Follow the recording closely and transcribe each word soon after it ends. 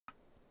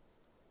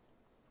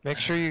Make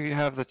sure you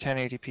have the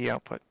 1080p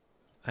output.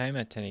 I am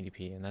at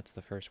 1080p, and that's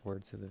the first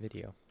words of the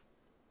video.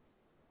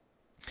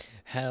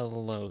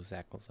 Hello,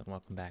 Zackles, and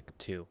welcome back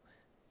to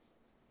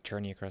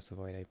Journey Across the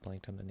Void. I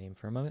blanked on the name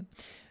for a moment.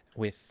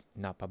 With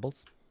Not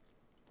Bubbles.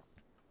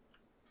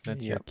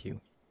 That's your Yep. cue.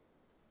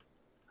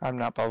 I'm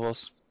not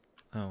Bubbles.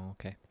 Oh,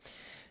 okay.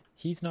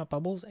 He's not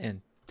Bubbles,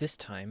 and this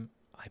time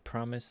I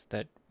promise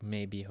that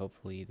maybe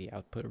hopefully the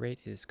output rate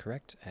is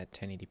correct at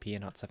 1080p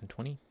and not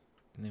 720,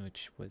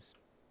 which was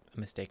a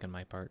mistake on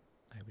my part.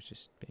 I was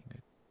just being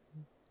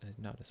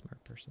not a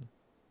smart person.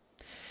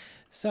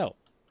 So,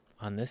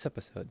 on this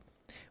episode,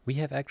 we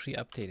have actually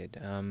updated.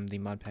 The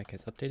mod pack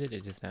has updated.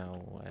 It is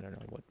now, I don't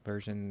know, what,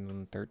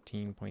 version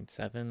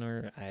 13.7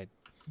 or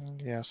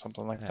Yeah,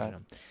 something like I that. don't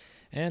know.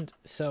 And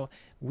so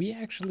we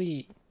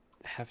actually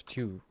have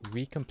to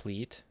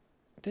recomplete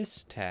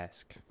this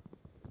task.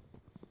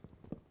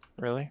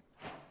 Really?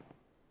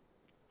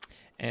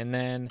 And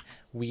then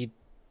we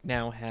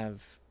now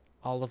have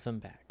all of them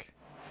back.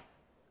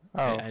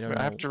 Oh, I don't know.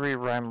 I have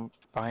to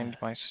bind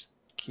my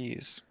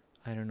keys.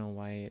 I don't know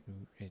why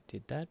it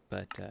did that,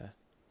 but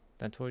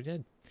that's what it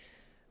did.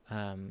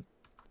 And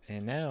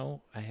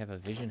now I have a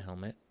vision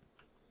helmet,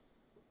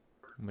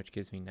 which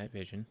gives me night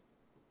vision.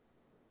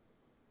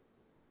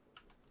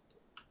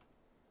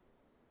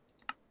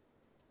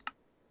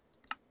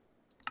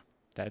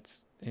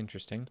 That's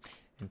interesting.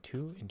 And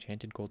 2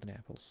 enchanted golden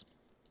apples.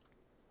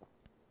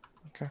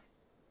 Okay.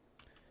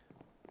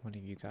 What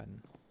have you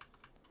gotten?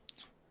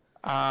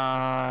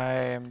 I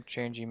am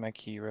changing my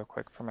key real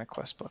quick for my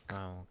quest book.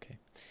 Oh, okay.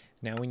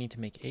 Now we need to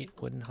make 8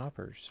 wooden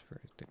hoppers for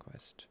the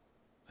quest.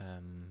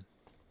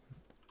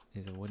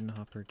 Is a wooden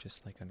hopper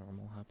just like a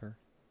normal hopper?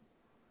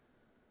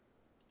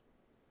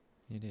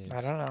 It is.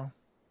 I don't know.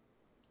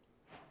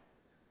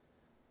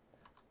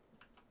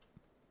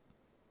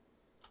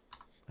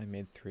 I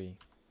made 3.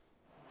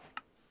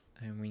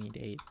 And we need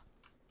 8.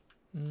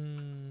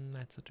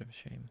 That's such a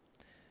shame.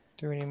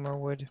 Do we need more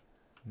wood?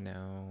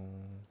 No.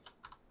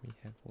 We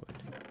have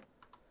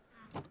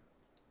wood.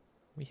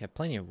 We have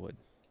plenty of wood.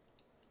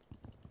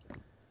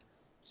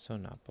 So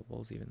not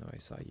Bubbles, even though I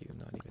saw you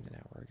not even an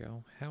hour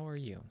ago. How are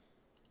you?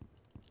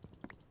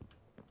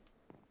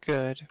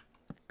 Good.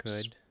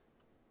 Good.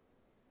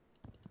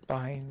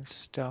 Buying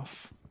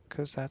stuff,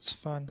 because that's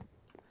fun.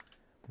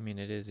 I mean,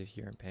 it is if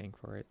you aren't paying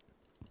for it.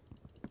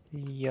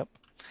 Yep.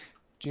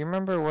 Do you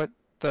remember what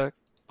the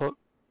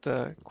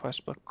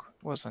quest book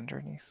was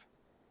underneath?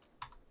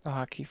 The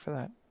hotkey for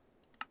that.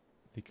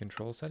 The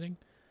control setting?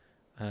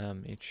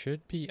 It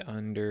should be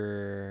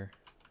under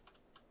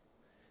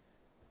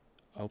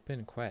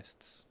open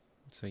quests.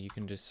 So you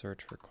can just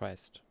search for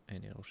quest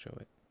and it'll show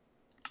it.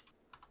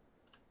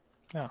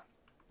 Oh,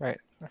 right.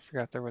 I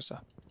forgot there was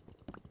a...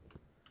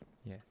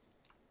 Yeah.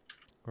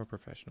 We're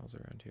professionals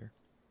around here.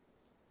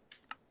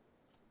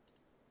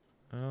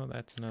 Oh,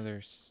 that's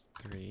another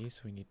 3,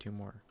 so we need 2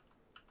 more.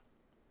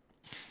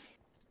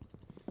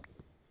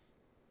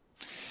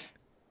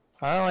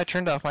 Well, I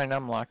turned off my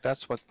numlock.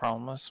 That's what the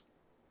problem was.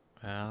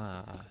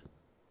 Ah.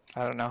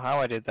 I don't know how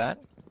I did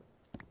that.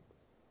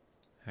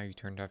 How you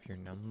turned off your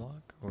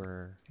numlock?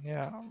 Or...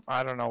 Yeah,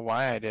 I don't know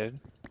why I did.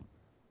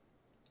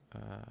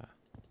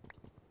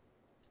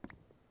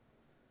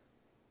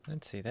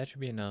 Let's see, that should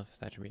be enough.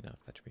 That should be enough.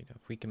 That should be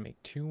enough. We can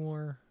make 2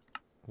 more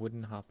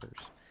wooden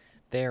hoppers.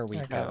 There we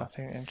I go. got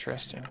nothing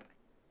interesting.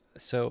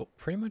 So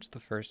pretty much the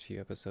first few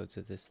episodes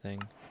of this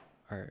thing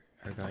are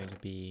going to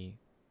be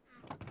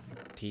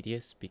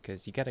tedious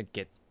because you gotta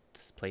get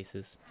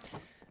places,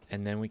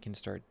 and then we can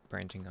start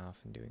branching off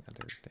and doing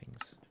other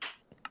things.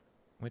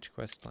 Which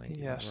quest line do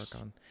you want to work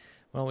on?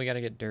 Well, we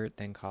gotta get dirt,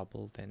 then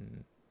cobble,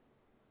 then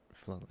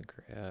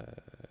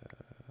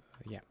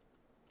yeah.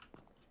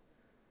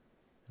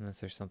 Unless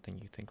there's something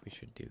you think we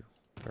should do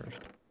first.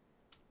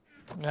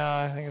 No,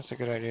 I think it's a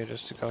good idea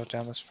just to go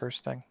down this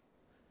first thing.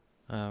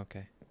 Oh,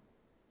 okay.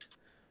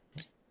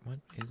 What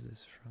is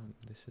this from?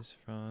 This is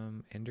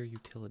from Ender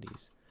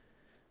Utilities.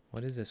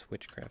 What is this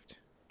witchcraft?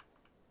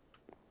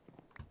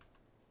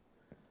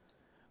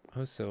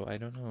 Oh, so I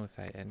don't know if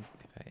I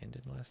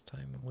ended last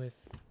time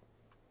with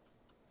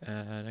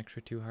an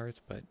extra 2 hearts,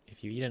 but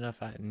if you eat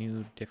enough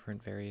new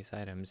different various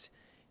items,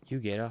 you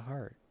get a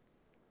heart.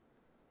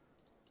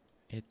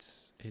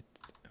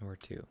 Or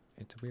 2.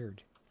 It's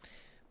weird.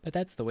 But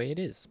that's the way it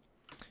is.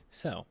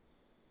 So,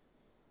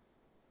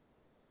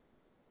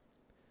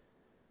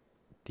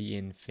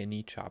 the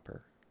Infini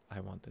Chopper.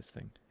 I want this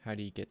thing. How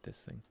do you get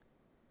this thing?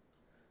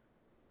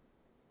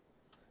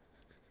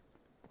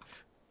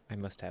 I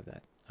must have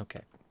that.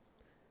 Okay.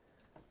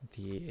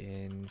 The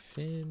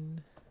Infin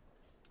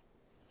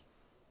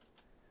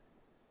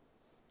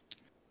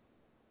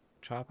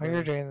Chopper. While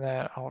you're doing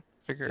that, I'll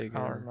digger,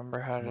 I'll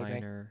remember how to make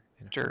miner,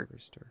 and dirt.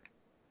 harvester.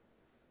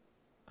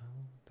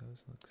 Oh,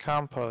 those look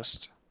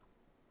compost.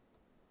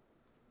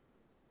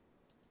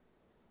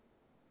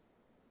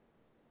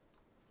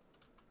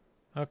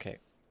 Okay.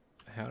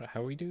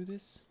 How we do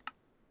this?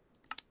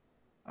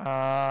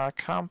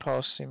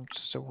 Compost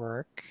seems to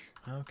work.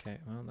 Okay,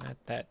 well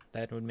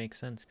that would make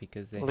sense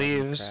because they have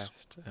you Leaves.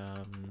 craft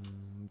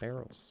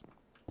barrels.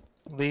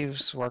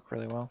 Leaves work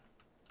really well.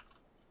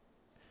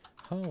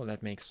 Oh,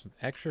 that makes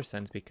extra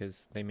sense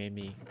because they made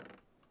me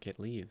get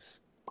leaves.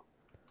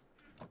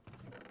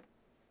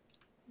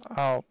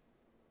 I'll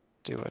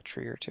do a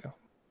tree or two.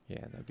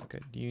 Yeah, that'd be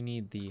good. You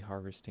need the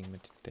harvesting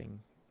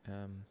thing.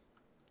 Well,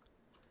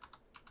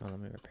 let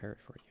me repair it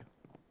for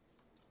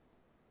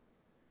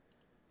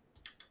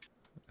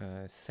you.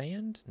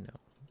 Sand? No.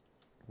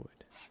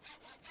 Wood.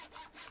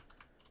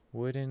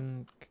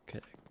 Wooden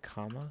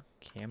comma?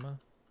 I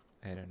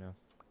don't know.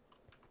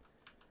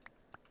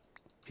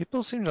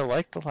 People seem to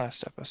like the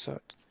last episode.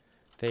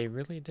 They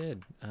really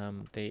did.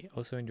 They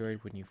also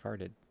enjoyed when you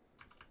farted.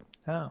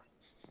 Oh.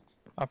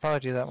 I'll probably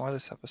do that more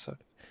this episode.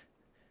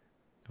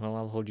 Well,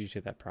 I'll hold you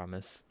to that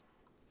promise.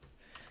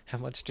 How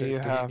much Do dirt you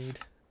do have we need?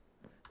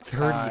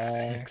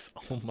 36.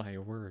 Oh my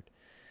word.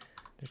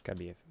 There's gotta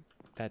be a...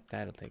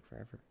 That'll take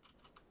forever.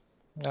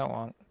 No, it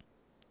won't.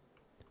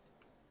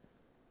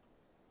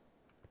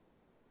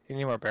 You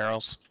need more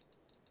barrels.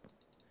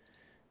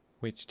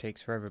 Which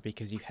takes forever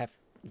because you have...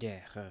 Yeah.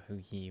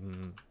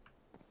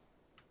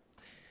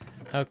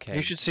 Okay.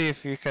 You should see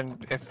if you can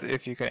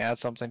if you can add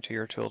something to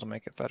your tool to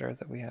make it better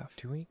that we have.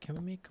 Can we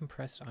make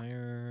compressed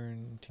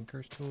iron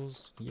tinker's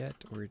tools yet?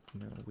 Or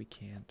no, we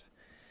can't.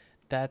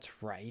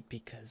 That's right,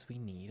 because we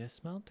need a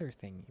smelter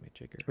thingy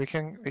majigger. We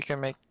can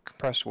make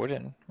compressed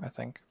wooden, I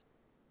think.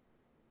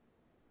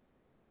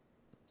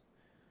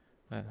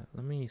 Let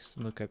me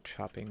look up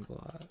chopping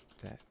block.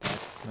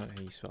 That's not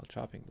how you spell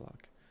chopping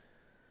block.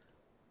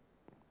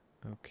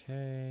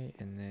 Okay,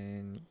 and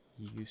then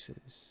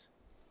uses.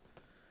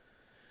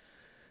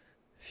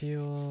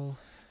 Fuel.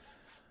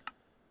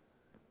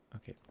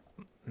 Okay,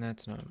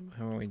 that's not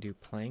how we do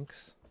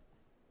planks.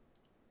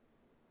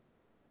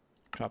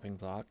 Chopping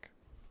block.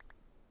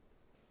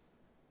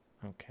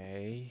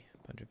 Okay,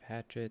 bunch of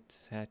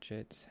hatchets,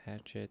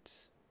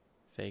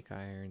 fake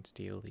iron,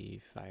 steel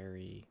leaf,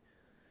 fiery,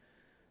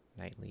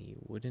 nightly,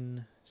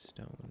 wooden,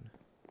 stone.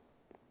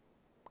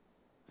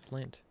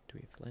 Flint. Do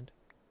we have flint?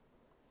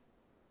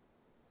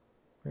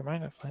 We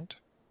might have flint.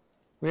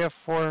 We have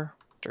 4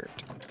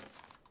 dirt.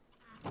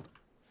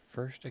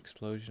 First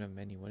explosion of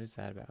many. What is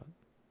that about?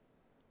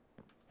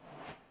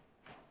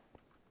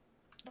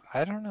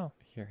 I don't know.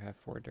 Here, have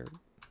 4 dirt.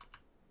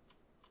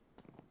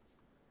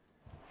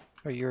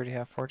 Oh, you already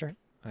have 4 dirt?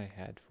 I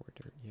had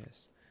 4 dirt,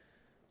 yes.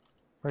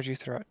 Where'd you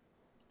throw it?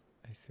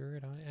 I threw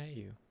it on at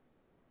you.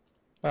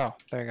 Oh,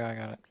 there you go, I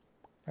got it.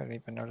 I didn't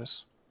even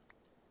notice.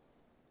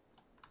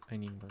 I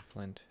need more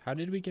flint. How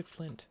did we get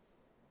flint?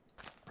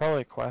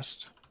 Probably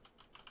quest.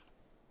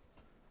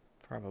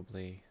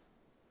 Probably.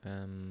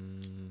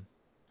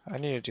 I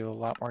need to do a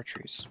lot more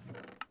trees.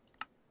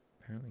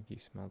 Apparently you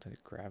smelted a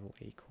gravel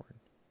acorn.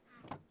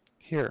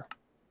 Here.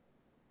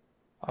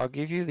 I'll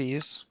give you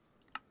these,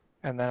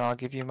 and then I'll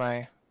give you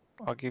my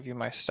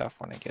stuff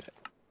when I get it.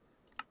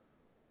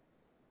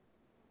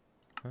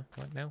 Huh?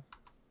 What now?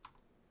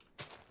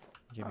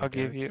 I'll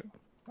give you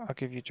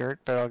dirt,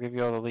 but I'll give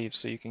you all the leaves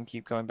so you can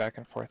keep going back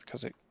and forth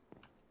because it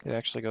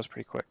actually goes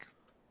pretty quick.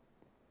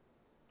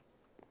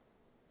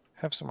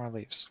 Have some more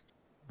leaves.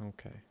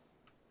 Okay.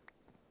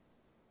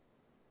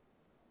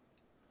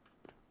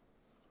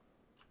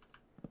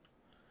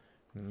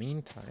 In the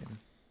meantime,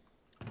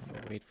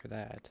 I'll wait for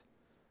that.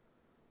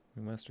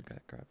 We must have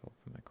got gravel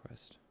for my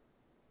quest.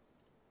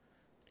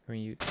 Can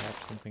we catch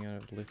something out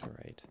of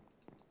litherite?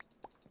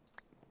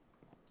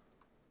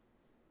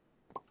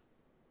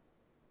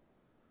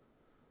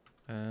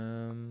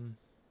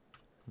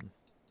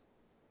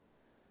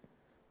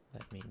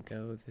 Let me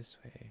go this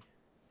way.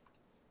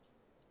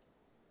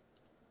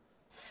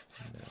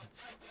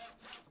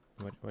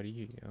 No. What are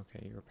you?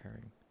 Okay, you're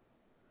repairing.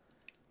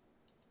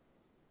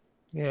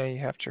 Yeah, you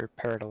have to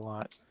repair it a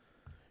lot.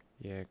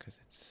 Yeah, because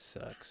it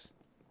sucks.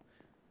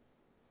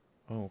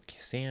 Oh,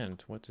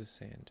 sand. What is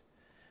sand?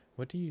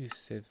 What do you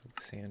sieve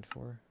sand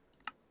for?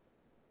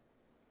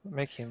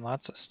 Making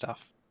lots of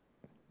stuff.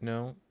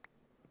 No.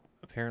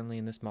 Apparently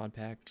in this mod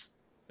pack,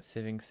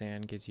 sieving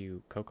sand gives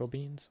you cocoa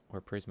beans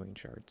or prismarine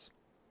shards.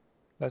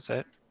 That's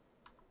it.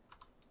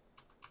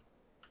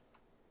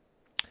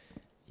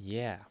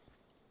 Yeah.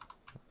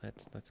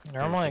 Let's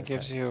Normally it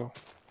gives you...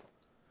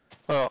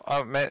 Well,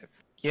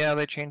 yeah,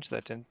 they changed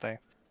that, didn't they?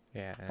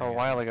 Yeah. A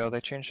while ago.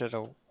 They changed it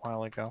a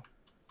while ago.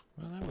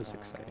 Well, that was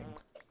exciting.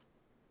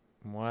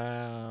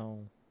 Wow.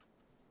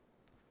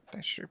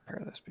 I should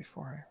repair this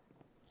before I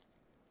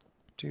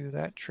do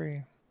that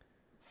tree.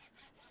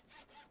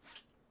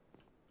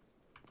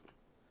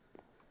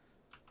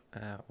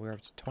 We're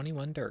up to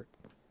 21 dirt.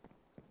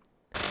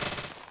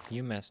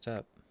 You messed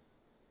up.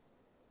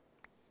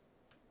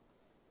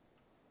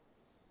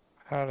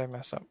 How did I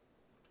mess up?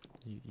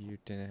 You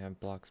didn't have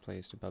blocks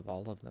placed above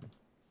all of them.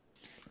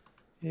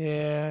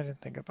 Yeah, I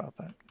didn't think about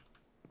that.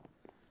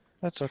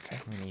 That's okay.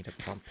 I need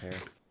a pump here.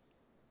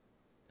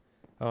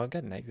 Oh, I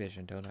got night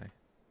vision, don't I?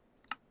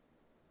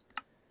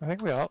 I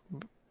think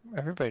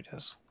everybody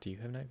does. Do you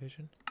have night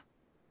vision?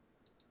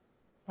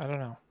 I don't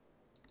know.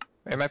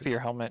 It might be your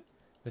helmet.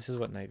 This is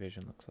what night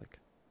vision looks like.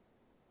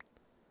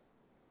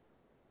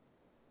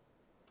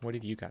 What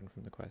have you gotten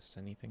from the quest?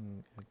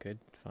 Anything good,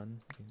 fun,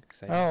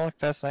 exciting? Oh, look,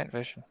 that's night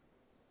vision.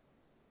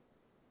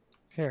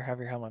 Here, have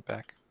your helmet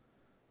back.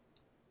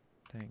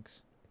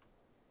 Thanks.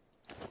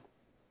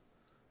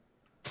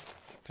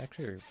 It's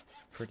actually a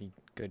pretty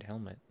good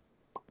helmet.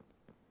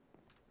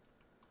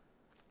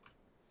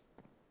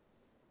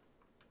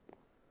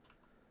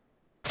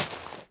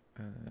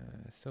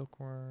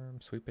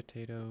 Silkworm, sweet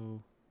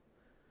potato.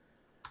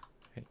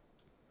 Hey,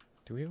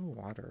 do we have a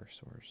water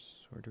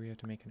source? Or do we have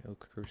to make an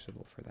oak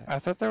crucible for that? I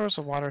thought there was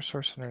a water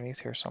source underneath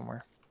here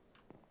somewhere.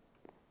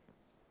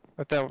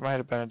 But that might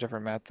have been a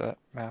different map that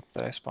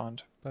I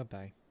spawned.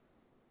 Bye-bye.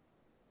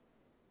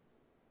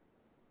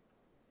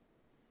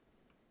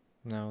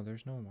 No,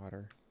 there's no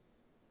water.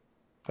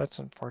 That's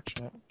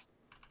unfortunate.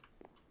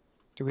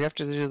 Do we have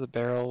to do the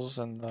barrels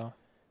and the...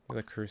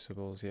 The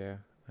crucibles, yeah.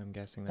 I'm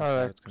guessing that's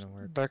how it's going to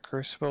work. The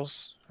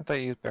crucibles? I thought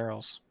you used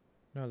barrels.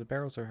 No, the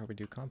barrels are how we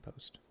do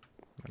compost.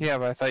 Yeah,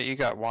 but I thought you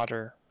got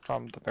water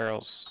from the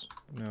barrels.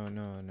 No,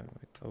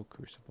 it's oak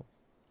crucible.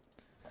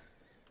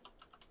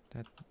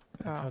 That's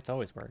how it's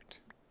always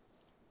worked.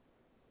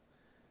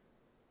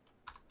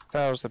 I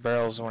thought it was the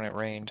barrels when it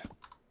rained.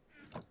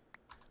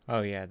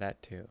 Oh yeah,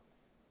 that too.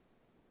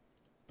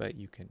 But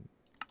you can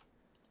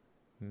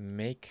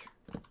make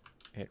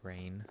it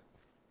rain.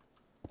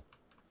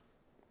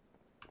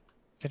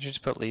 Did you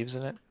just put leaves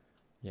in it?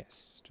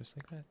 Yes, just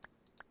like that.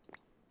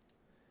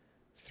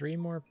 3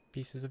 more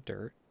pieces of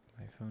dirt.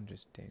 My phone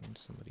just dinged.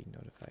 Somebody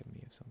notified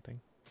me of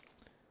something.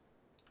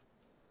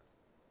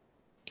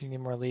 Do you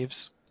need more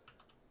leaves?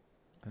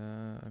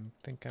 I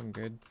think I'm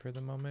good for the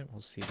moment.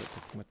 We'll see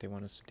what they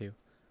want us to do.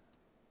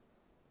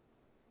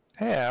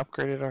 Hey, I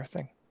upgraded our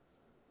thing.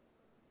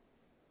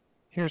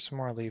 Here's some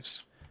more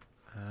leaves.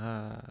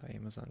 Ah,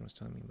 Amazon was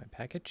telling me my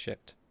package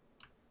shipped.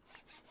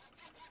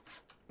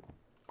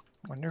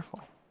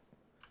 Wonderful.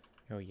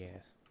 Oh yeah,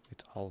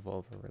 it's all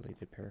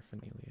Volvo-related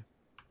paraphernalia.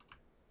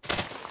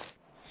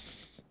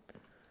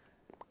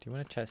 Do you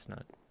want a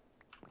chestnut?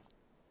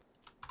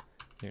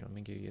 Here, let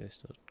me give you this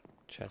little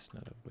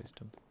chestnut of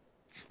wisdom.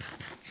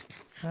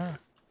 Ah.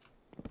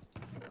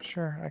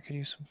 Sure, I could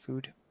use some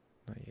food.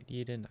 Not yet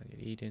eaten, not yet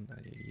eaten,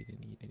 not yet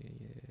eaten,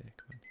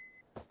 come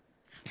on.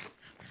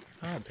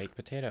 Ah, baked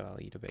potato,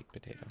 I'll eat a baked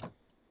potato.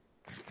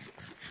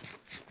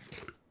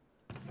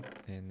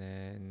 And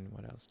then,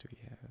 what else do we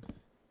have?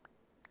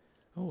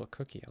 Oh, a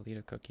cookie, I'll eat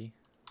a cookie.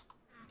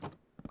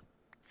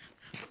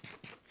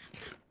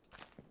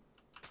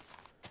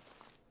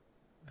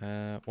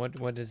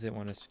 What does it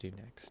want us to do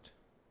next?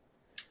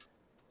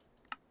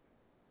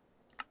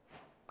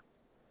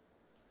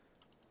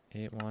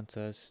 It wants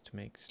us to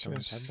make stone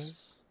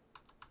pebbles.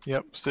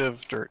 Yep,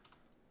 sieve dirt.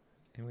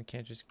 And we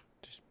can't just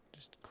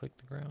click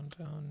the ground.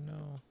 Oh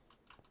no.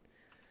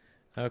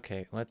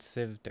 Okay, let's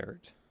sieve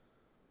dirt.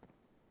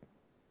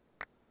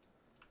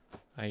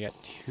 I got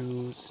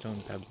 2 stone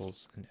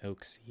pebbles, an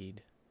oak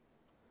seed,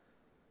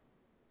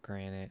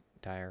 granite,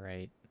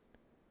 diorite,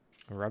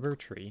 a rubber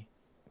tree.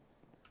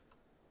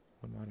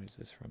 What mod is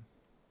this from?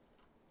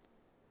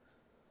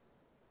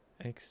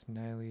 Ex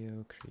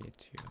nihilo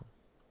creatio.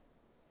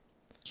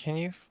 Can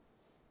you...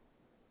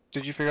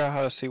 Did you figure out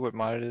how to see what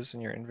mod it is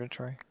in your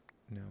inventory?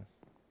 No.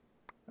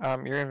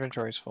 Your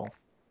inventory's full.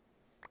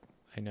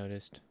 I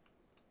noticed.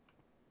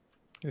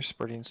 You're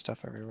spreading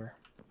stuff everywhere.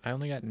 I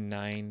only got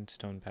 9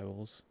 stone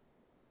pebbles.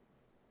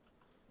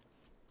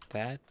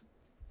 That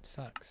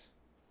sucks.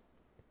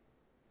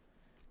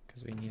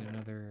 Because we need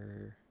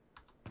another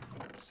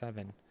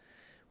 7.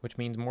 Which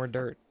means more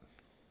dirt.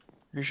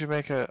 You should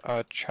make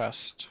a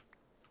chest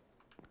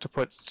to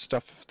put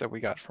stuff that we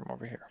got from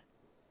over here.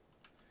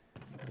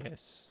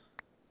 Yes.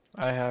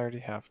 I already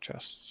have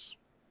chests.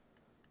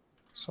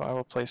 So I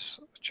will place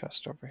a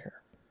chest over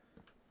here.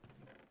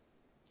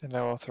 And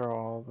I will throw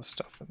all the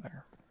stuff in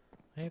there.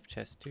 I have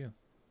chests too.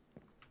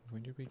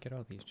 When did we get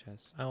all these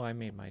chests? Oh, I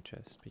made my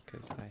chest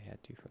because I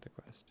had to for the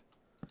quest.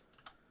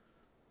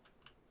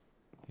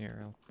 Here,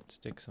 I'll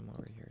stick some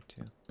over here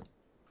too.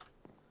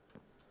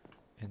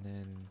 And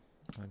then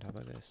on top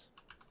of this.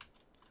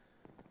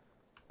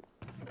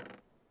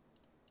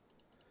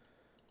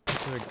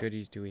 What sort of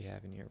goodies do we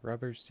have in here?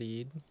 Rubber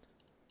seed.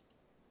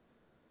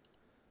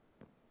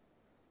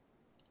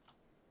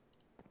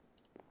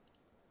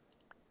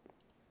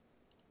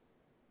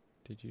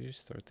 Did you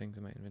just throw things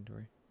in my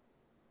inventory?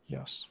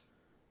 Yes.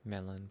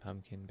 Melon,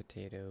 pumpkin,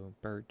 potato,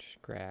 birch,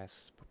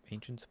 grass,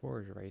 ancient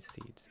spores, rice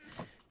seeds.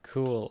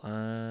 Cool.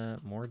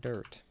 More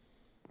dirt.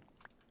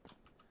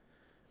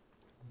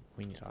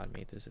 We need to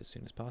automate this as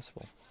soon as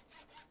possible.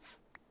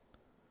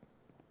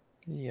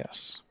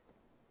 Yes.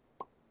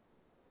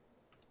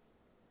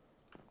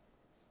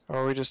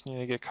 Or we just need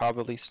to get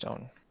cobbly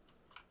stone.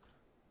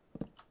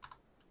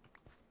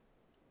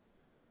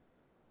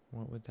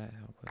 What would that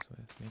help us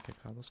with? Make a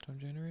cobblestone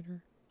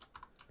generator?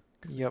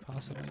 Could Yep. we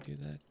possibly do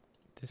that?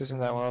 Isn't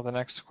that one of the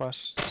next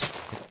quests?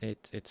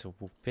 It's a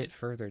bit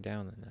further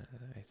down than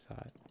I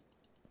thought.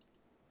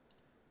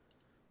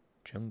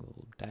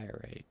 Jungle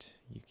Diorite.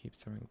 You keep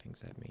throwing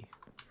things at me.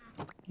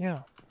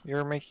 Yeah,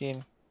 you're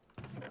making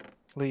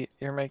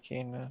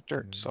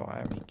dirt, so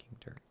I'm making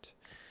dirt.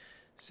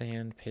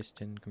 Sand,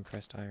 piston,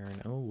 compressed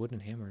iron. Oh, wooden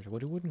hammers.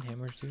 What do wooden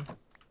hammers do?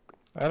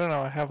 I don't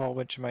know. I have a whole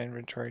bunch in my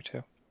inventory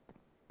too.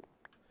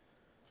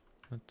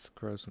 Let's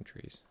grow some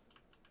trees.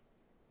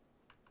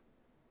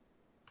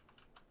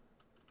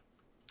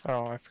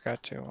 Oh, I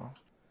forgot to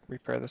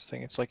repair this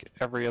thing. It's like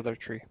every other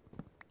tree.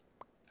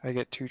 I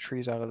get 2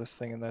 trees out of this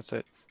thing, and that's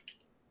it.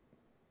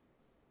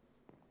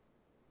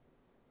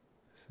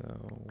 So,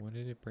 what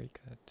did it break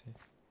that to?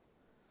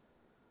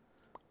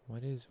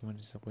 What does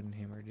a wooden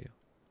hammer do?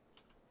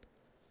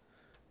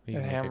 We It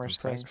can make hammers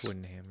a compressed things.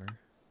 wooden hammer.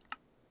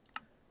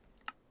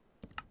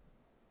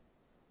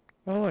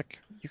 Oh, look,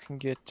 you can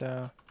get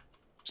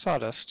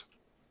sawdust.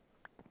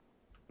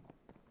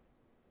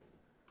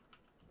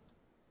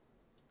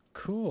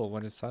 Cool.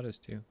 What does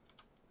sawdust do?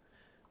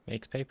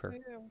 Makes paper.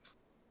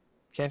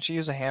 Can't you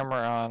use a hammer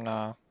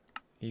on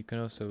You can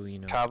also, you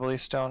know,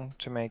 cobblestone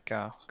to make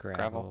gravel?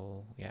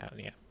 gravel. Yeah.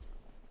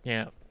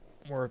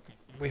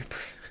 We.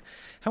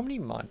 How many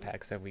mod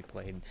packs have we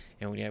played,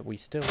 and we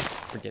still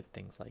forget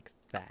things like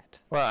that?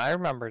 Well, I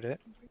remembered it.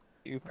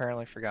 You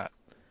apparently forgot.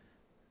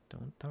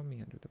 Don't throw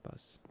me under the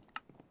bus.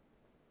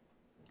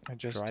 I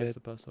just Drive did. the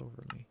bus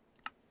over me.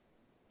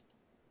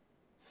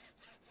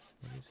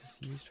 What is this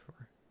used for?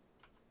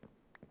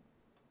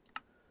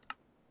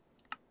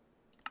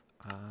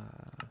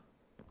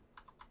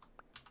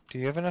 Do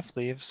you have enough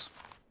leaves?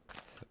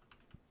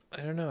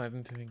 I don't know. I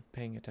haven't been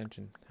paying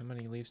attention. How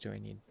many leaves do I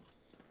need?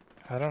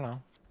 I don't know.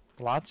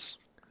 Lots?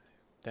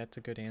 That's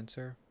a good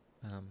answer.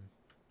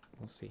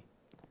 We'll see.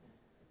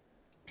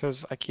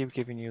 Because I keep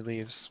giving you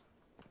leaves.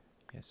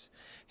 Yes.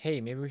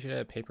 Hey, maybe we should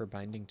add paper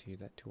binding to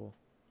that tool.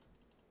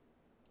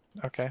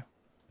 Okay.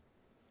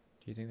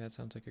 Do you think that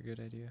sounds like a good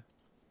idea?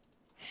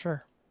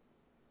 Sure.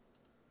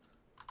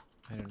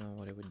 I don't know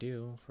what it would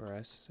do for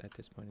us at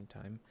this point in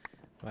time.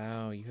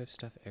 Wow, you have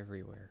stuff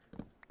everywhere.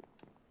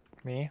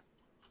 Me?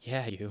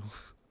 Yeah, you.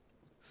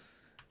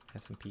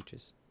 Have some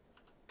peaches.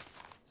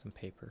 Some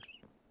paper.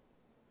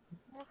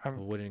 A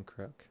wooden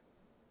crook.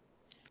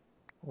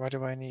 Why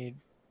do I need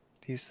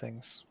these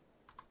things?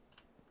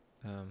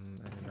 I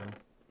don't know.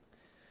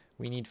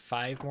 We need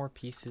 5 more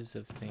pieces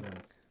of thing.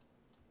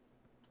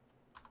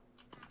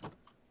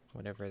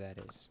 Whatever that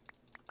is.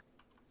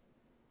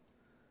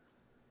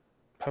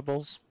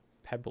 Pebbles?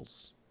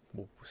 Pebbles.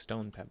 Ooh,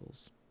 stone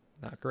pebbles.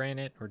 Not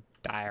granite or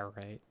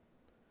diorite.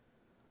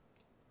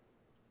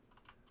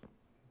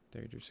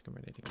 They're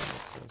discriminating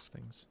against those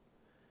things.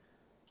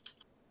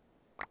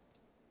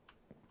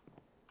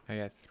 I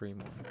got 3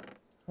 more.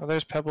 Oh,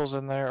 there's pebbles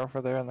in there over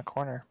there in the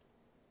corner.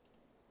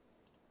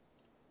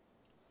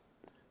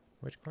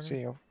 Which corner?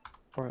 See,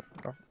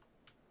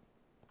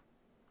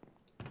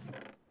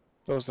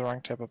 those are the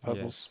wrong type of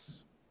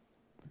pebbles.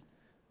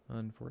 Yes.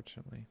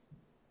 Unfortunately.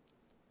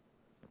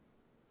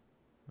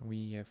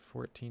 We have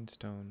 14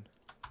 stone.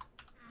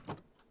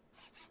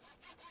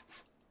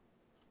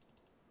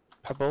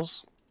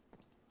 Pebbles?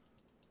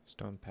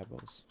 Stone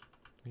pebbles.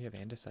 We have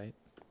andesite.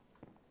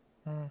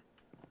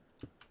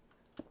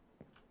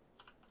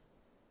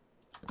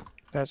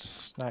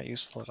 That's not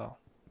useful at all.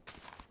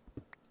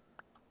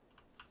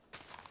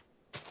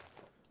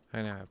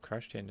 I now have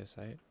crushed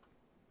andesite.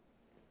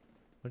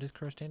 What is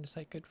crushed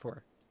andesite good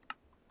for?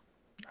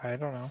 I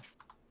don't know.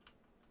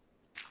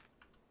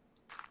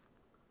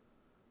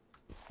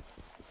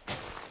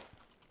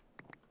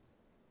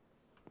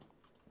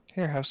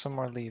 Here, have some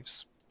more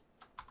leaves.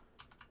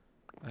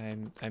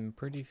 I'm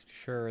pretty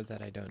sure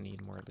that I don't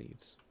need more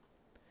leaves.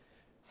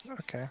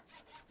 Okay.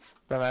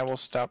 Then I will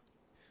stop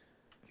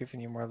giving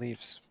you more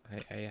leaves.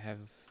 I have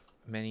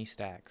many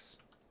stacks.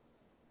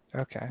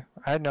 Okay.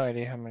 I had no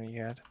idea how many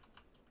you had.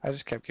 I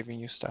just kept giving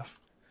you stuff.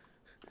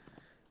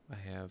 I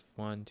have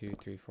 1, 2,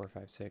 3, 4,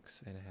 5,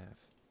 6 and a half.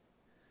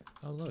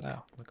 Oh look!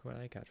 No. Look what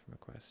I got from a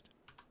quest.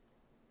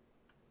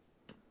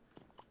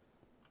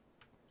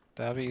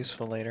 That'll be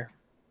useful later.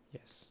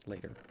 Yes,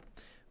 later.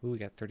 Ooh, we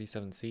got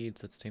 37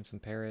 seeds. Let's tame some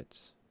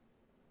parrots.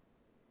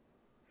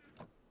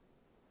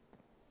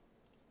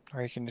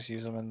 Or you can just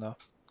use them in the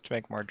to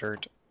make more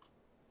dirt.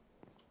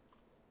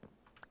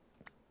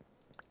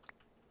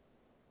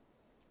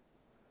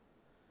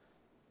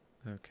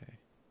 Okay.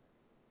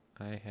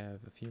 I have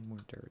a few more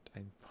dirt.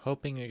 I'm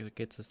hoping it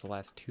gets us the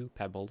last 2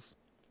 pebbles.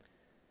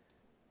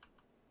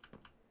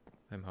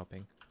 I'm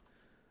hoping.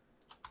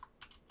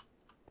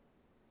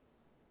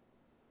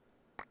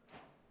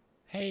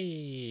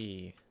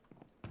 Hey!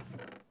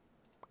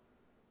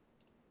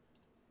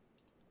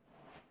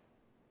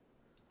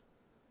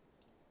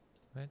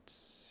 Let's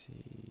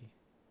see.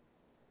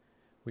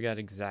 We got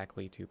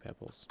exactly 2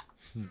 pebbles.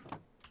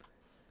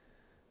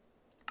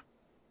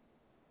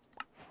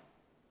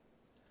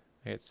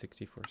 I got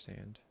 64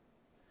 sand.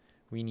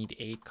 We need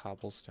 8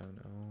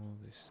 cobblestone. Oh,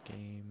 this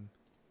game.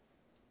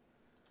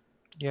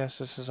 Yes,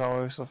 this is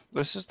always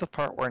this is the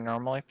part where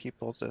normally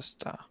people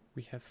just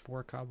We have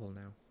 4 cobble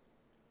now.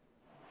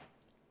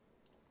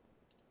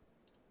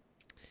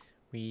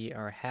 We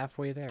are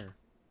halfway there.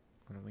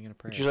 When are we gonna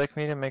pray? Would you like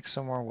me to make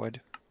some more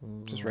wood?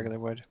 Just Ooh, regular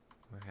wood.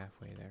 we're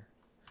halfway there.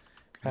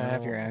 Can I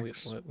have your No,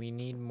 axe? we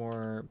need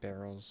more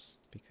barrels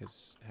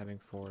because having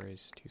 4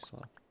 is too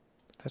slow.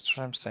 That's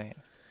what I'm saying.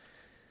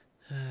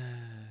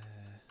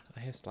 I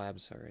have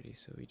slabs already,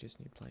 so we just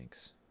need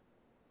planks.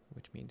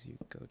 Which means you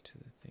go to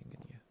the thing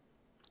and you...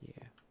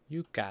 Yeah.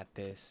 You got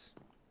this.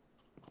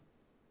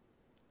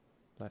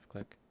 Left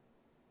click.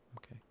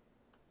 Okay.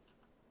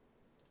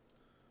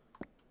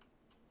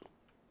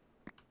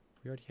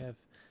 We already have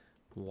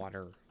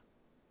water.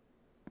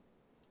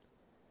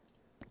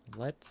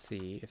 Let's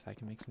see if I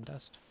can make some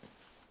dust.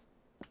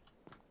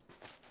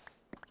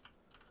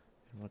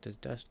 And what does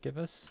dust give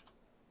us?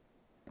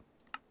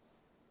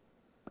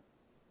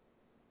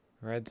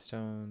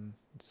 Redstone,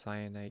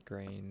 cyanite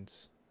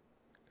grains,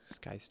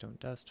 skystone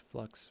dust,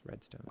 flux,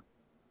 redstone.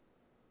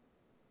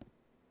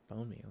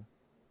 Bone meal.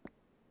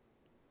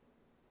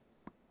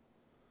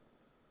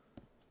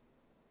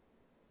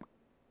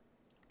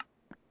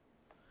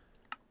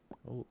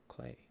 Oh,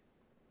 clay.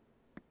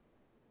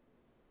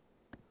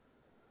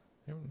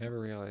 I never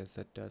realized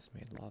that dust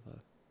made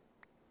lava.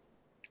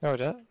 Oh,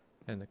 that?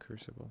 And the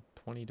crucible.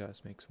 20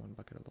 dust makes 1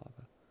 bucket of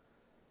lava.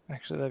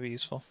 Actually, that'd be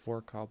useful.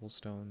 4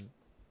 cobblestone,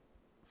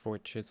 4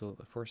 chisel,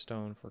 4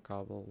 stone, 4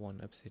 cobble, 1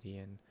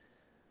 obsidian,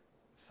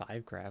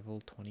 5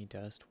 gravel, 20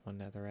 dust, 1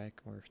 netherrack,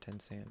 or 10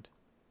 sand.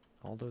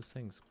 All those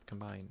things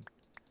combine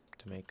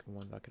to make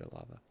 1 bucket of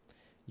lava.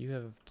 You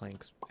have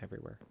planks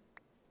everywhere.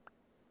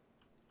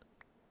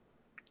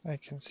 I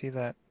can see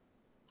that.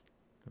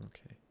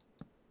 Okay.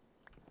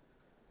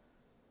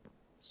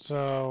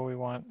 So we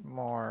want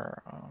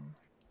more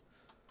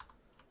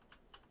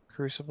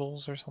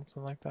crucibles or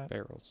something like that.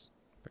 Barrels.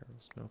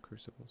 Barrels, no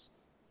crucibles.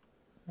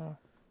 Oh.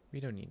 We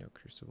don't need no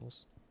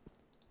crucibles.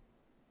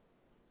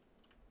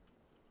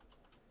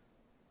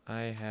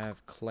 I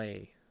have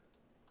clay,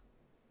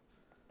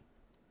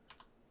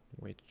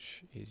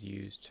 which is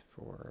used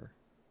for,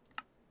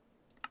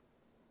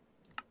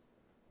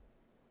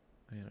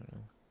 I don't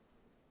know.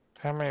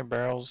 How many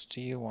barrels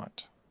do you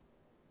want?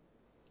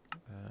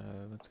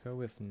 Let's go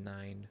with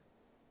 9.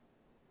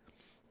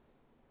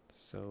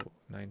 So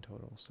 9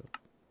 total. So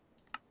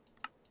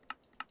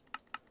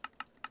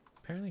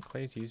apparently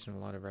clay is used in a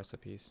lot of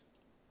recipes.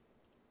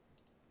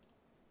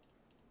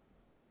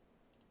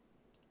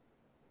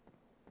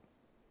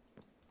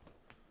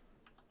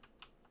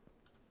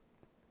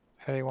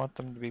 How do you want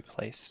them to be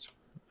placed?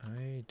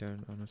 I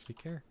don't honestly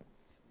care.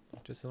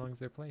 Just as long as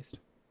they're placed.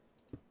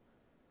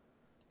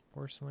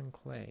 Porcelain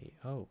clay.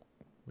 Oh,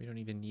 we don't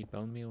even need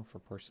bone meal for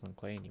porcelain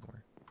clay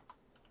anymore.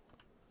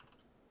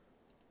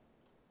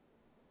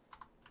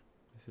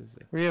 This is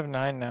We have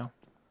 9 now.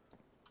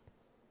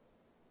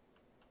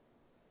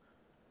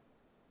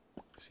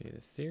 See,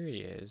 the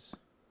theory is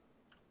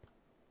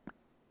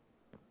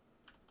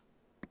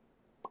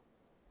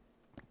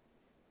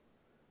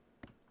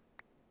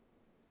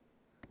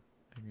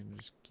I'm gonna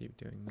just keep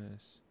doing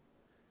this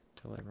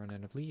till I run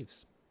out of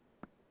leaves.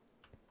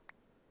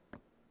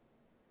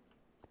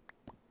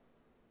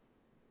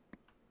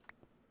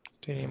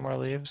 Do you need more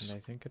leaves? And I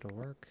think it'll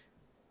work.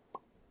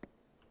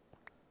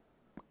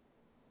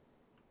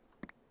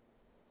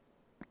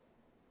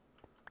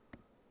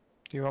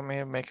 Do you want me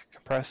to make a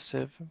compressed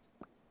sieve?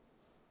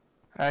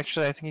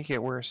 Actually, I think you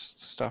get worse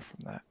stuff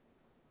from that.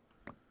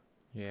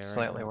 Yeah,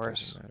 Slightly now it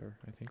worse. doesn't matter.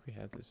 I think we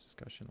had this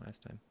discussion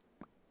last time.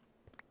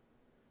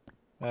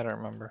 I don't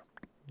remember.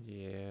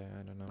 Yeah,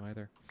 I don't know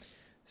either.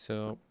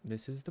 So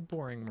this is the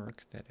boring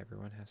work that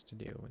everyone has to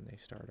do when they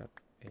start up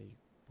a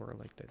world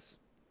like this.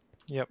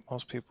 Yep,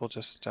 most people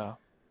just Do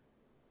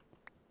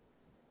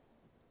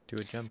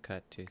a jump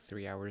cut to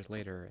 3 hours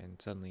later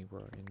and suddenly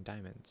we're in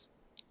diamonds.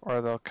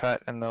 or they'll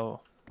cut and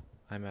they'll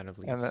I'm out of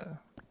leaves. and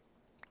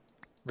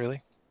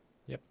really?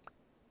 Yep.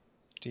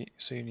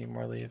 So you need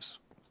more leaves.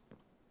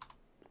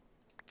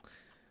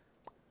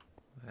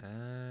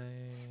 I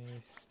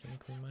think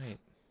we might.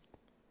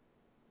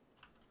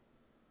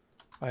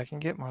 I can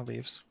get more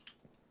leaves.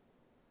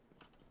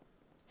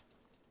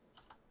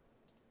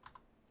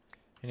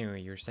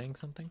 Anyway, you're saying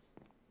something?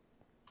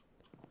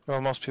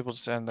 Well, most people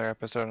just end their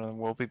episode and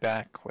we'll be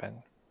back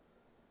when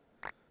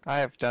I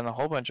have done a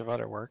whole bunch of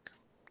other work.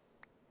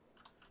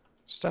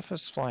 Stuff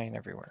is flying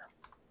everywhere.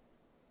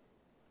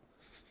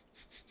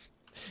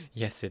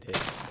 Yes, it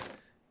is.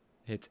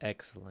 It's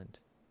excellent.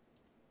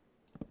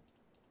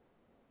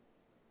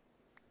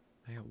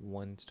 I got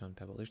 1 stone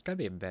pebble. There's gotta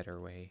be a better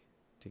way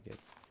to get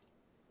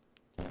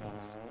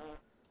things.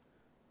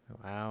 Oh,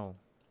 wow.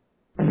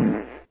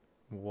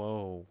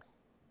 Whoa.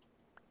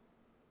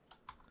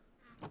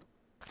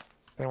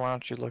 Then why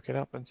don't you look it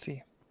up and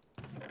see?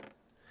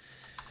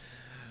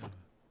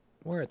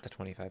 We're at the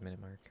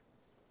 25-minute mark.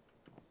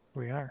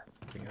 We are.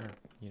 We are.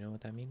 You know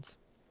what that means?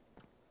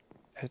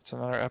 It's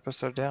another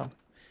episode down.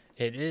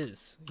 It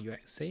is. You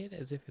say it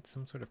as if it's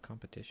some sort of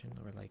competition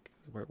or like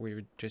we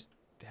would just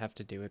have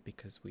to do it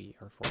because we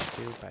are forced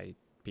to by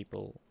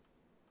people.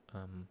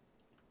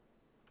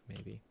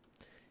 Maybe.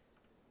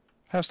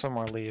 Have some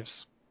more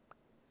leaves.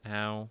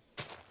 Ow.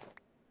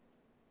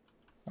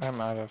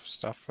 I'm out of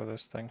stuff for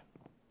this thing.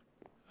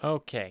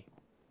 Okay.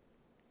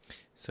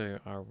 So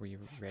are we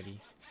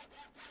ready?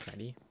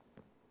 Ready?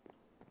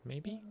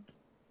 Maybe?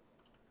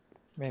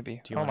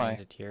 Maybe. Do you Oh want to my.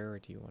 end it here or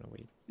do you want to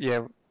wait?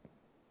 Yeah,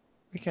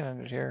 we can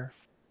end it here.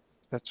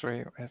 That's where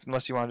you,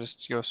 unless you want to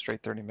just go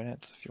straight 30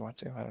 minutes if you want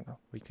to. I don't know.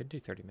 We could do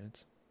 30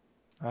 minutes.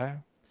 I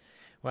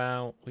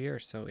Wow, we are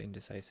so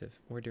indecisive.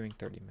 We're doing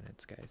 30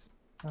 minutes, guys.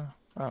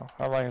 oh,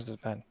 how long has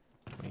it been?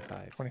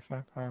 25.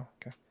 25. Oh,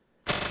 okay.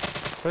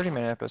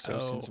 30-minute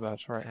episode seems Oh,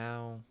 about right.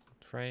 ow.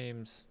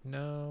 Frames.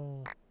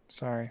 No.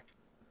 Sorry.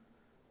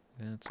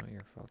 That's not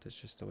your fault. It's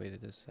just the way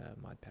that this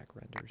mod pack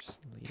renders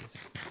leaves.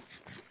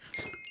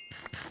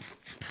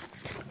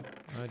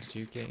 Oh, did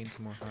you gain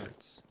some more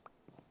hearts?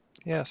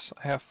 Yes,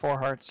 I have 4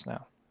 hearts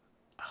now.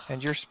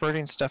 And you're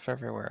spurting stuff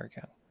everywhere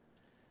again.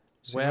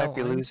 So you might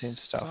be losing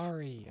stuff.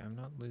 Sorry. I'm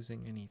not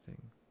losing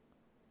anything.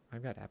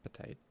 I've got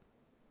appetite.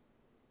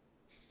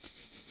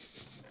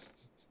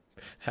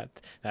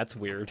 That's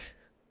weird.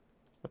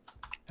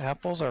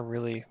 Apples are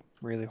really,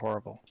 really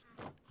horrible.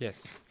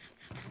 Yes.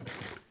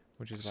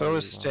 Which is So why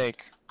is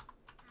steak.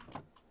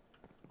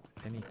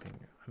 Anything.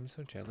 I'm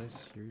so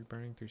jealous. You're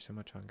burning through so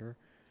much hunger.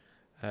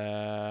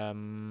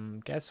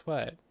 Guess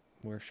what?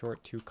 We're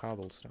short 2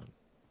 cobblestone.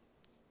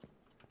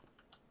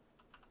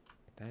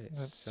 That is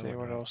Let's so see,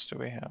 what annoying. else do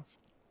we have?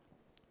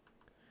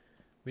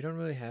 We don't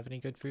really have any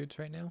good foods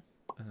right now.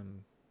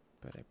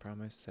 But I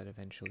promise that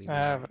eventually we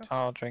might.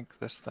 I'll drink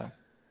this then.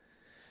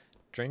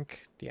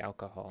 Drink the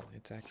alcohol.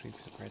 It's actually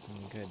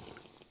surprisingly good.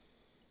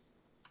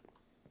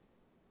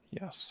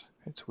 Yes,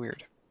 it's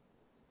weird.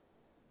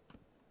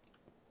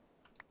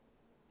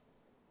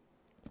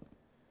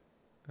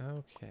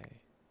 Okay.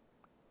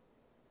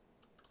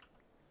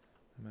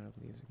 I'm out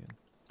of leaves again.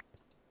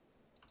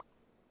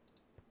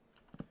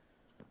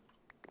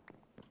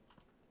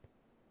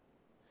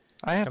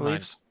 I have Come on.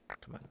 leaves.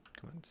 Come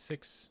on.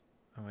 6.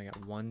 Oh, I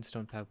got 1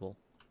 stone pebble.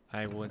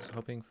 I was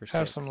hoping for 6.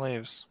 Have some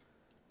leaves.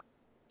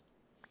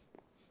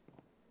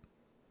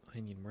 I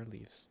need more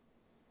leaves.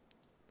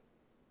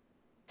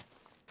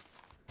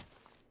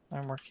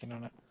 I'm working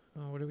on it.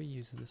 Oh, what do we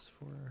use this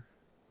for?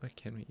 What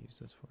can we use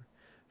this for?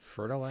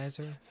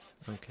 Fertilizer?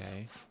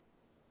 Okay.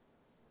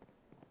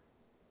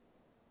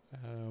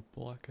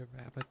 Block of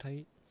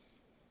appetite.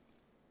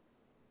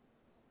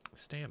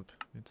 Stamp.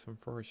 It's from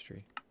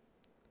forestry.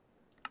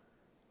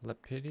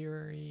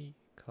 Lapidary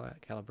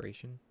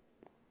calibration.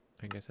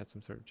 I guess that's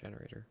some sort of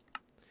generator.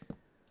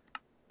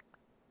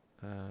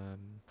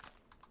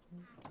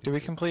 Did we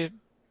complete?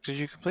 Did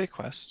you complete a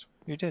quest?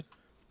 You did.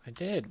 I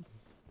did.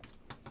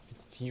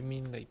 You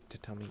mean like to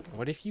tell me?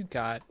 What if you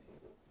got?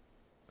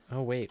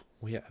 Oh wait,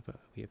 we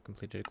have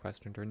completed a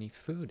quest underneath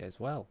food as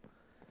well.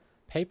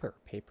 Paper.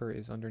 Paper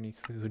is underneath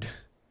food.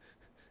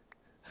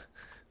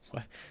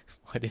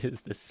 What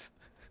is this?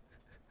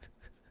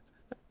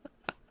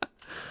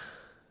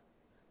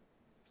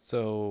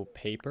 So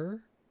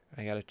paper.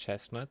 I got a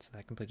chestnut, so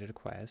that completed a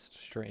quest.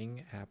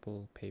 String,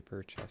 apple,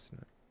 paper,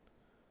 chestnut.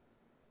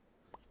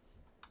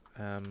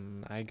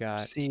 I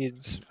got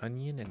Seeds. an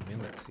onion and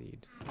millet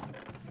seed.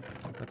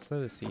 Let's throw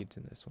the seeds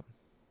in this one.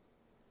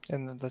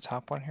 In the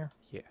top one here?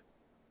 Yeah.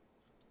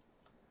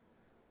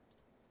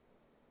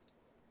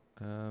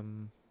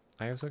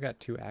 I also got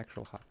 2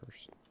 actual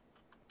hoppers.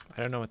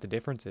 I don't know what the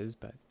difference is,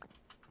 but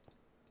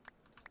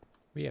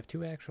we have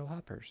 2 actual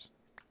hoppers.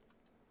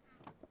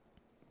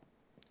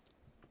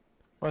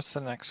 What's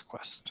the next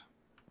quest?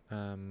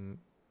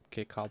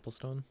 Okay,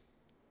 cobblestone.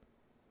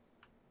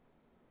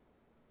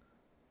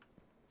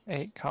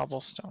 8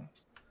 cobblestone.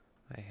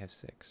 I have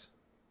 6.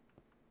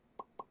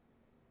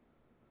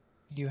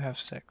 You have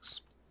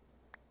 6.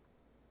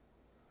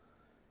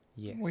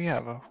 Yes. We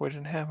have a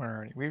wooden hammer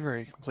already. We've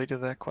already completed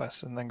that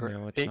quest, and then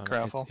No, it's 8 not.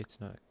 gravel.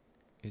 It's not.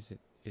 Is it?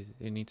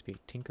 It needs to be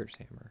Tinker's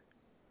hammer.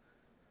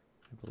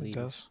 I believe. It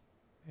does.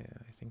 Yeah,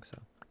 I think so.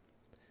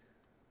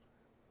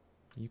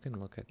 You can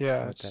look at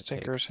Yeah, what it's that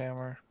Tinker's takes.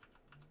 hammer.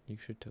 You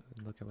should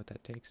look at what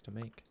that takes to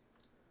make.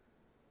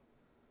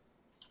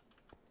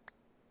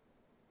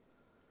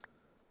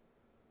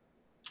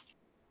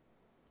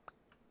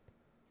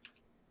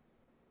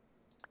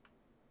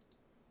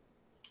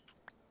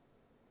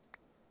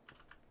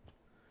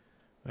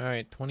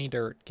 Alright, 20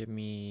 dirt. Give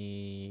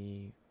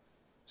me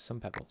some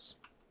pebbles.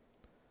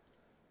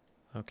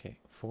 Okay,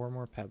 4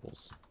 more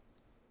pebbles.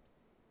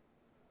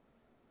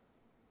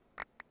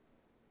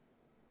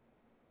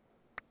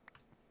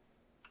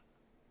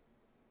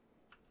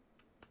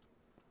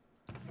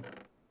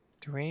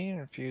 Do we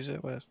infuse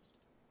it with?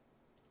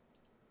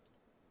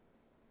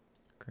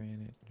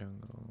 Granite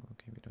jungle.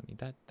 Okay, we don't need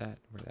that,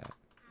 or that.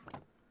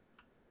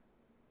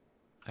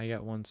 I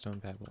got 1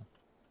 stone pebble.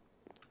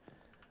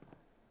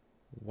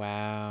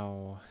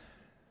 Wow.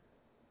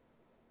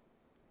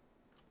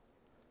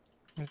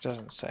 It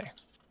doesn't say.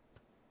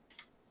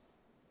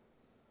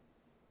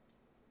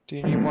 Do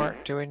you need more?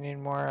 Do we need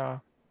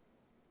more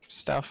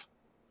stuff?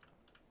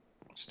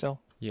 Still?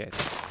 Yes.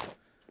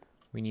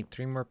 We need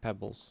 3 more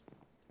pebbles.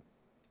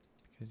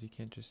 Because you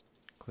can't just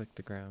click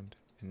the ground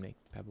and make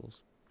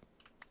pebbles.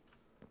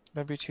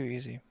 That'd be too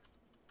easy.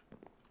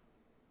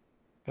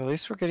 At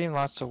least we're getting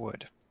lots of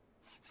wood.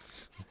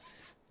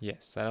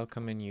 Yes, that'll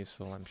come in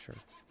useful, I'm sure.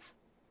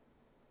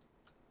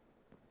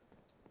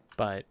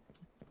 But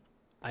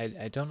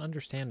I don't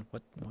understand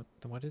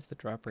what is the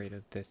drop rate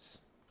of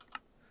this.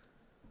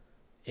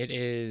 It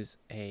is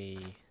a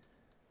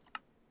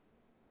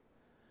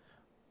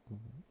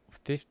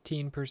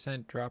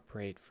 15% drop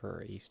rate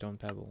for a stone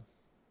pebble.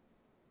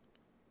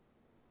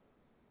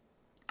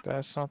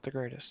 That's not the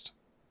greatest.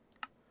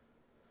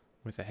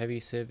 With a heavy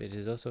sieve, it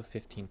is also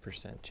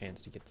 15%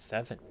 chance to get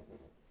 7.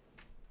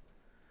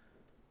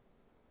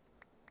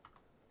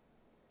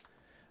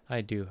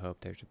 I do hope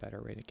there's a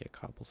better way to get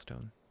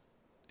cobblestone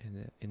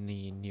in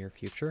the near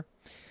future.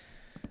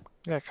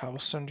 Yeah,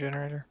 cobblestone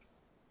generator.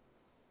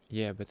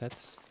 Yeah, but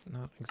that's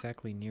not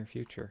exactly near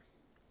future.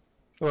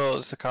 Well,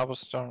 is the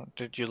cobblestone...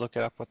 Did you look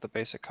up what the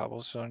basic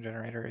cobblestone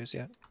generator is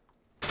yet?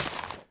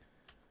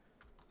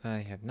 I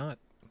have not.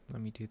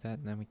 Let me do that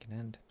and then we can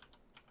end.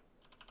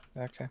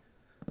 Okay.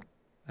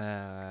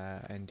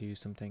 And do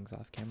some things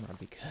off camera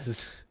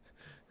because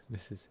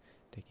this is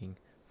taking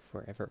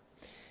forever.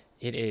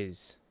 It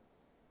is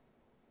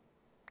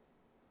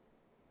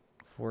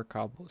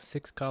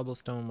 6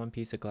 cobblestone, 1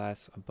 piece of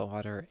glass, a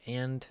water,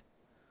 and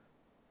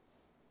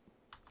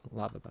a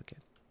lava bucket.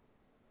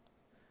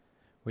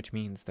 Which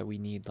means that we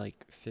need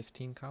like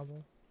 15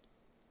 cobble,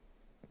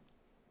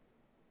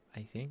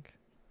 I think.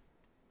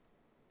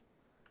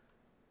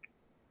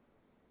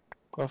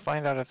 We'll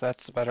find out if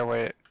that's the better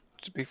way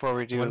before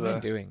we do what am I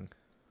doing?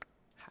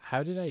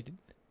 How did I...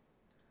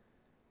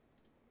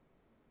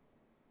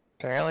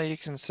 Apparently you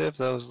can sieve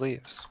those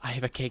leaves. I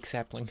have a cake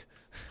sapling.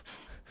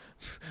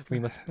 we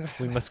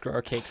must grow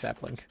our cake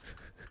sapling.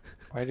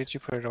 Why did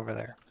you put it over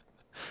there?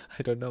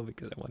 I don't know,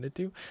 because I wanted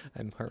to.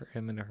 I'm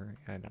in a hurry.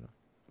 I don't know.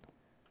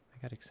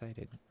 I got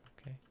excited.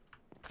 Okay.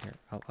 Here,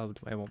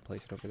 I won't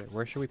place it over there.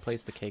 Where should we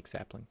place the cake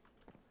sapling?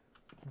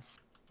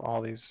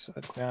 All these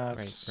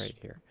Right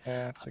here.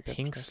 Yeah, it's a good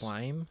Pink place.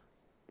 slime.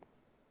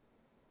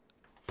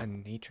 A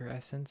nature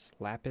essence.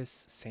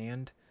 Lapis.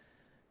 Sand.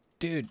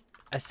 Dude,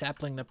 a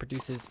sapling that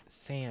produces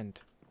sand.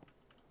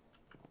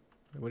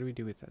 What do we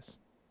do with this?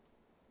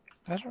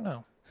 I don't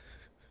know.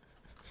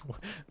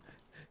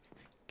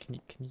 Can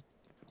you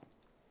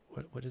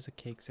what does a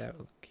cake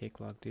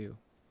log do?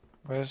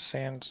 What does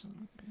sand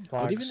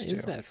logs What even do?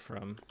 is that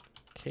from?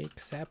 Cake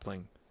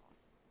sapling.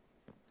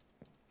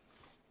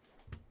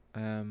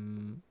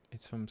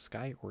 It's from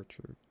Sky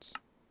Orchards.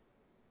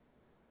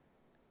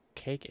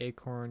 Cake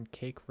acorn,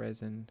 cake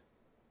resin,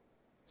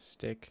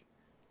 stick,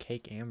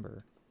 cake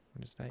amber.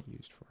 What is that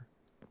used for?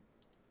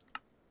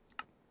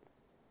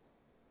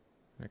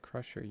 In a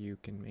crusher, you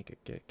can make a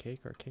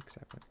cake or a cake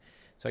sapling.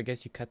 So I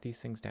guess you cut these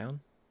things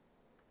down.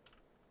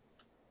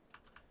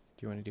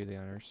 Do you want to do the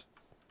honors?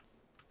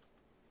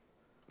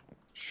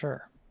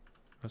 Sure.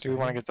 Oh, Do we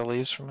want to sorry. get the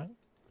leaves from it?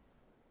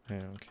 I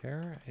don't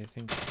care. I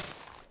think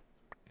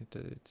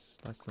it's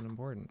less than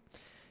important.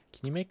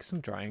 Can you make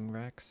some drying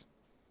racks?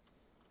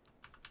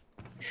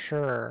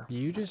 Sure.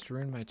 You just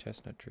ruined my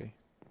chestnut tree.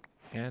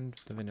 And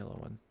the vanilla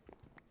one.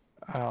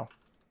 Oh.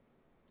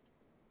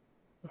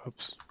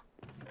 Oops.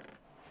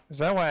 Is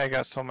that why I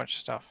got so much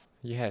stuff?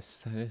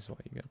 Yes, that is why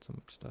you got so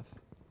much stuff.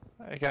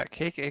 I got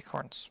cake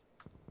acorns.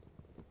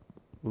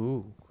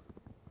 Ooh.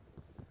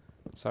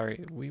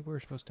 Sorry, we were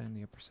supposed to end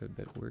the episode,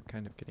 but we're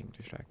kind of getting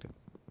distracted.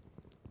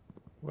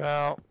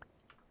 Well,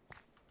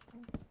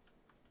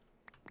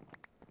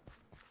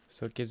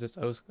 So it gives us...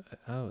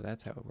 Oh,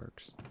 that's how it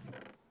works.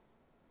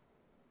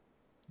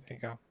 there you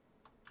go.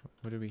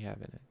 What do we have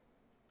in it?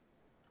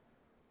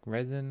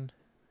 Resin.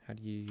 What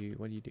do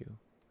you do?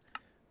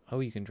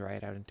 Oh, you can dry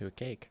it out into a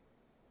cake.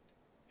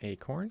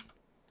 Acorn?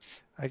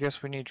 I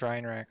guess we need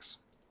drying racks.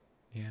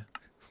 Yeah,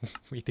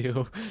 we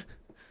do.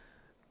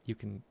 You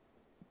can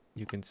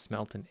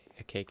smelt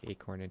a cake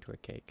acorn into a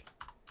cake.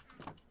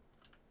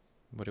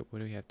 What do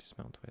we have to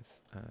smelt with?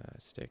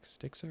 Sticks.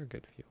 Sticks are a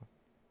good fuel.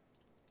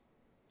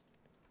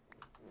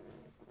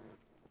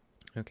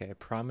 Okay, I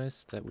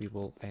promise that we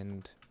will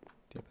end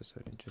the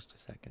episode in just a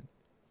second.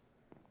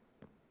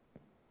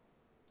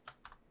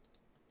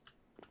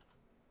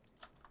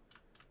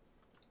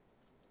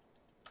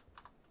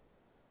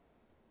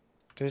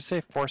 Did it say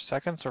 4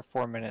 seconds or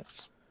 4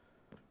 minutes?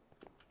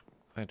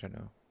 I don't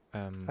know.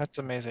 That's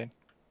amazing.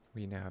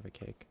 We now have a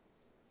cake.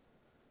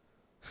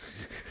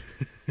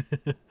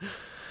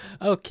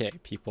 Okay,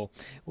 people.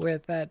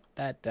 With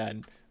that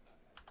done,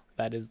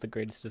 that is the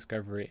greatest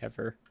discovery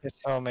ever.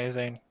 It's so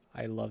amazing.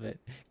 I love it.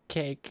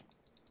 Cake.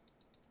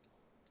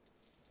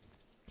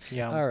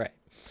 Yum. All right.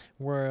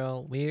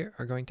 Well, we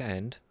are going to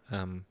end.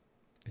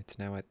 It's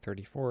now at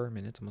 34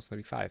 minutes, almost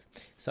 35.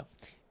 So,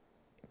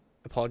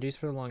 apologies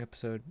for the long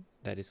episode.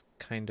 That is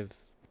kind of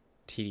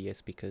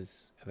tedious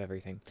because of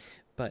everything.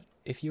 But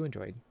if you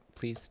enjoyed,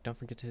 please don't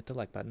forget to hit the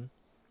like button.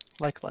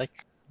 Like.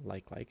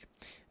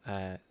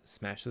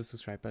 Smash the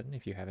subscribe button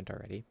if you haven't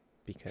already,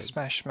 because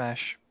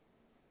Smash.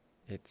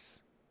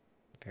 it's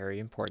very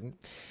important.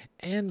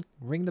 And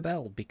ring the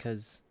bell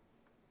because,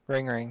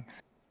 Ring.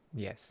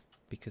 yes,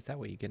 because that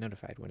way you get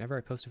notified whenever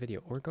I post a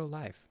video or go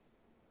live.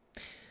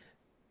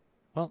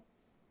 Well,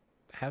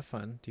 have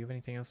fun. Do you have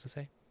anything else to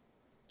say?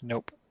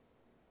 Nope.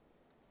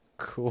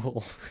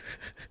 Cool.